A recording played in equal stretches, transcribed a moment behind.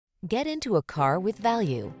Get into a car with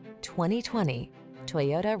value. 2020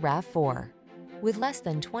 Toyota RAV4. With less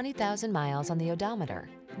than 20,000 miles on the odometer,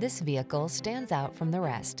 this vehicle stands out from the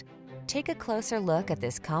rest. Take a closer look at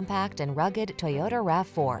this compact and rugged Toyota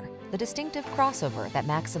RAV4, the distinctive crossover that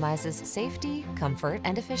maximizes safety, comfort,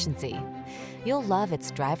 and efficiency. You'll love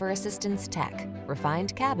its driver assistance tech,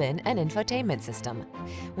 refined cabin, and infotainment system.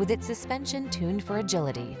 With its suspension tuned for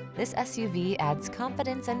agility, this SUV adds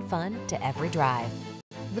confidence and fun to every drive.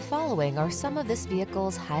 The following are some of this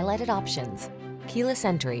vehicle's highlighted options: keyless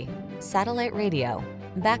entry, satellite radio,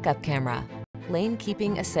 backup camera, lane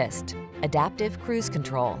keeping assist, adaptive cruise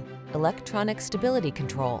control, electronic stability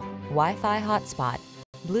control, Wi-Fi hotspot,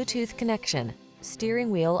 Bluetooth connection, steering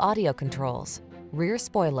wheel audio controls, rear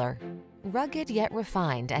spoiler. Rugged yet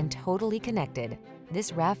refined and totally connected,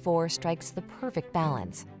 this RAV4 strikes the perfect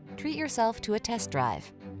balance. Treat yourself to a test drive.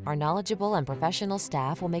 Our knowledgeable and professional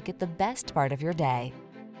staff will make it the best part of your day.